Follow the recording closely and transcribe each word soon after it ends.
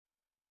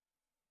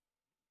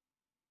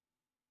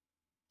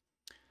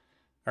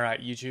All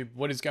right, YouTube,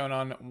 what is going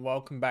on?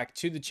 Welcome back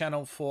to the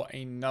channel for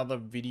another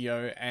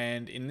video.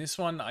 And in this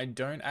one, I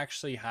don't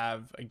actually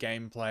have a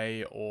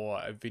gameplay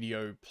or a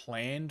video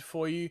planned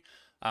for you.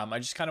 I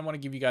just kind of want to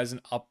give you guys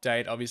an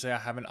update. Obviously, I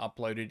haven't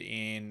uploaded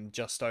in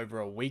just over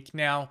a week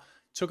now.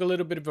 Took a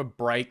little bit of a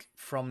break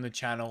from the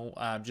channel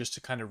just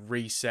to kind of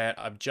reset.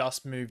 I've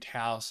just moved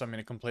house. I'm in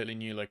a completely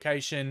new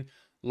location.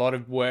 A lot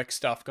of work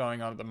stuff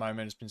going on at the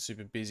moment. It's been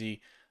super busy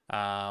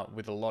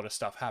with a lot of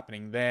stuff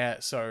happening there.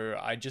 So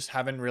I just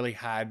haven't really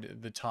had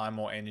the time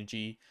or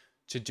energy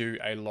to do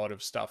a lot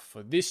of stuff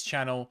for this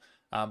channel.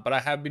 But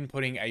I have been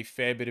putting a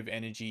fair bit of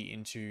energy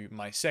into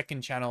my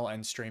second channel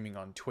and streaming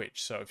on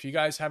Twitch. So if you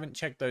guys haven't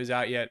checked those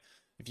out yet,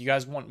 if you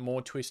guys want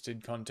more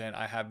Twisted content,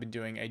 I have been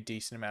doing a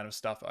decent amount of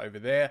stuff over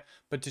there.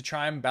 But to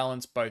try and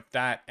balance both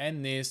that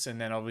and this, and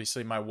then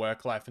obviously my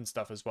work life and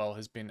stuff as well,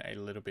 has been a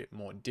little bit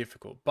more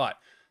difficult. But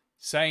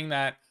saying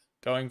that,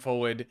 going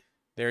forward,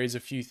 there is a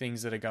few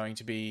things that are going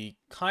to be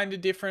kind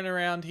of different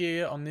around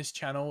here on this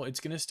channel. It's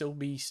going to still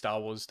be Star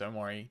Wars. Don't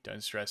worry.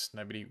 Don't stress.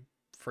 Nobody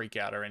freak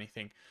out or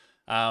anything.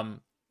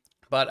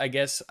 But I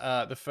guess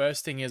the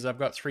first thing is I've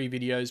got 3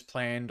 videos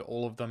planned,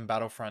 all of them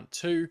Battlefront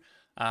 2.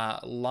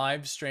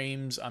 Live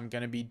streams, I'm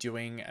going to be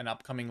doing an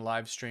upcoming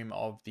live stream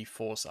of The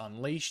Force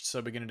Unleashed. So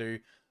we're going to do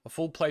a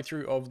full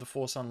playthrough of The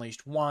Force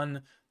Unleashed 1.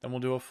 Then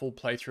we'll do a full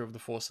playthrough of The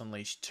Force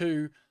Unleashed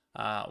 2.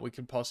 We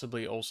could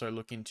possibly also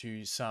look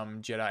into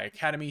some Jedi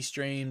Academy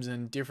streams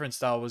and different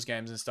Star Wars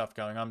games and stuff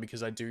going on,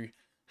 because I do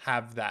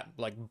have that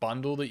like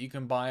bundle that you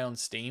can buy on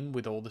Steam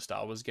with all the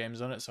Star Wars games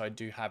on it. So I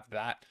do have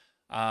that.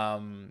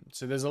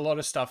 So there's a lot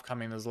of stuff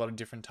coming. There's a lot of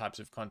different types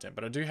of content,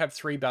 but I do have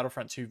 3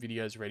 Battlefront 2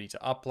 videos ready to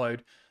upload.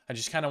 I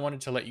just kind of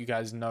wanted to let you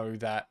guys know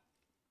that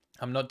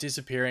I'm not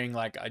disappearing.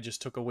 Like, I just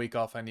took a week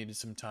off. I needed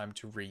some time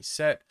to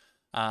reset.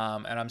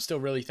 And I'm still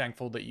really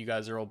thankful that you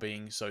guys are all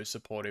being so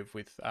supportive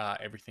with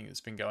everything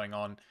that's been going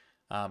on,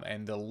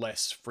 and the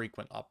less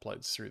frequent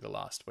uploads through the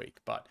last week.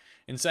 But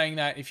in saying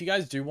that, if you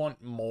guys do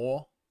want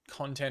more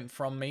content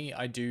from me,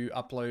 I do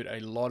upload a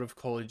lot of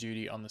Call of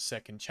Duty on the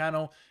second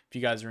channel. If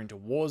you guys are into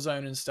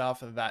Warzone and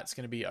stuff, that's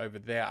going to be over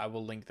there. I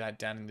will link that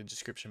down in the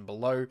description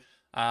below.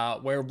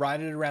 We're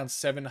right at around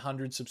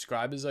 700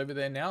 subscribers over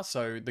there now.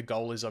 So the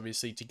goal is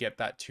obviously to get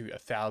that to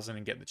 1,000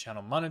 and get the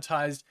channel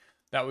monetized.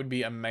 That would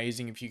be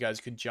amazing if you guys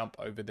could jump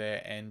over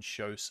there and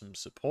show some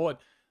support.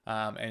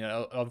 And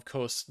of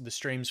course, the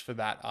streams for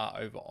that are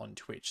over on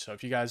Twitch. So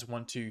if you guys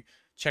want to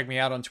check me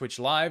out on Twitch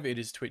Live, it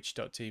is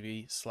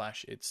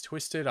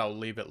twitch.tv/itstwisted. I'll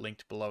leave it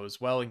linked below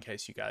as well in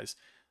case you guys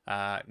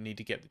need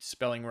to get the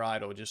spelling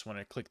right or just want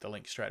to click the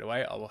link straight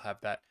away. I will have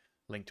that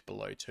linked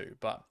below too.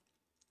 But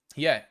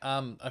yeah,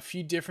 a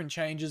few different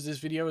changes. This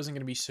video isn't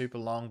going to be super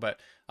long, but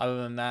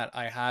other than that,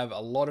 I have a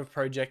lot of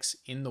projects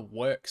in the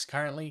works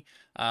currently.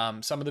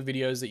 Some of the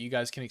videos that you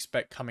guys can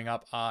expect coming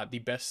up are the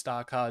best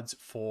star cards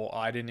for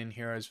Iden in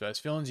Heroes vs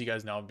Villains. You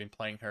guys know I've been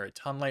playing her a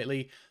ton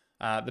lately.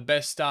 The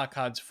best star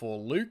cards for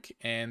Luke,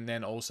 and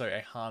then also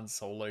a Han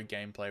Solo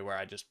gameplay where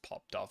I just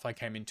popped off. I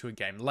came into a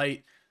game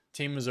late.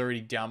 Team was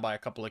already down by a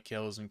couple of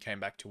kills and came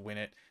back to win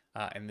it.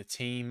 And the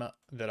team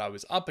that I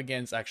was up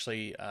against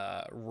actually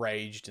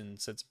raged and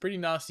said some pretty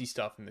nasty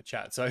stuff in the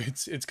chat. So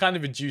it's kind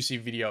of a juicy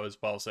video as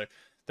well. So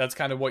that's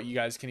kind of what you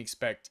guys can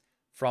expect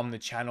from the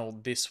channel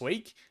this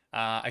week.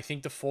 I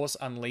think the Force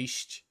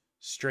Unleashed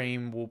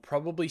stream will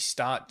probably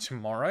start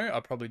tomorrow.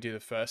 I'll probably do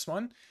the first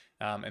one.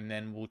 And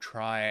then we'll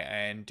try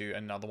and do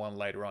another one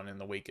later on in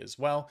the week as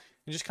well.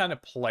 And just kind of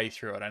play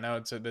through it. I know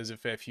there's a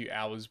fair few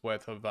hours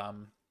worth of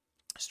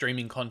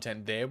streaming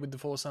content there with the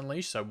Force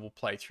Unleashed, so we'll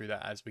play through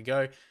that as we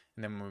go,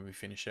 and then when we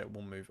finish it,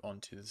 we'll move on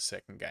to the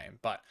second game.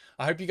 But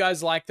I hope you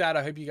guys like that.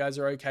 I hope you guys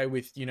are okay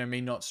with, you know,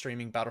 me not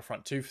streaming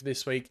Battlefront 2 for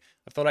this week.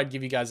 I thought I'd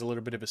give you guys a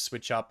little bit of a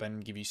switch up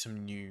and give you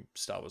some new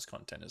Star Wars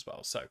content as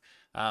well. So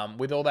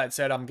with all that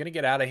said, I'm going to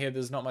get out of here.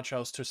 There's not much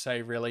else to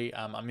say, really.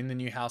 I'm in the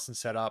new house and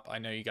setup. I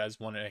know you guys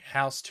want a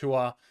house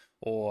tour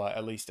or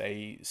at least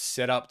a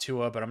setup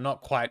tour, but I'm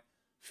not quite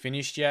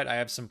finished yet. I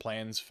have some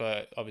plans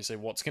for obviously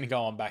what's going to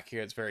go on back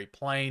here. It's very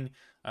plain.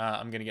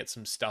 I'm going to get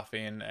some stuff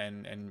in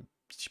and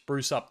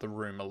spruce up the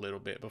room a little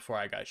bit before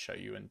I guys show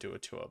you and do a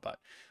tour. But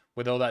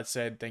with all that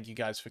said, thank you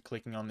guys for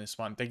clicking on this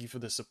one. Thank you for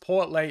the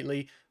support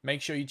lately.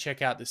 Make sure you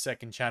check out the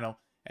second channel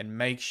and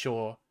make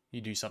sure you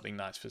do something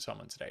nice for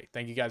someone today.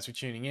 Thank you guys for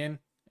tuning in,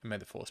 and may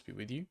the Force be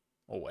with you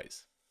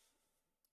always.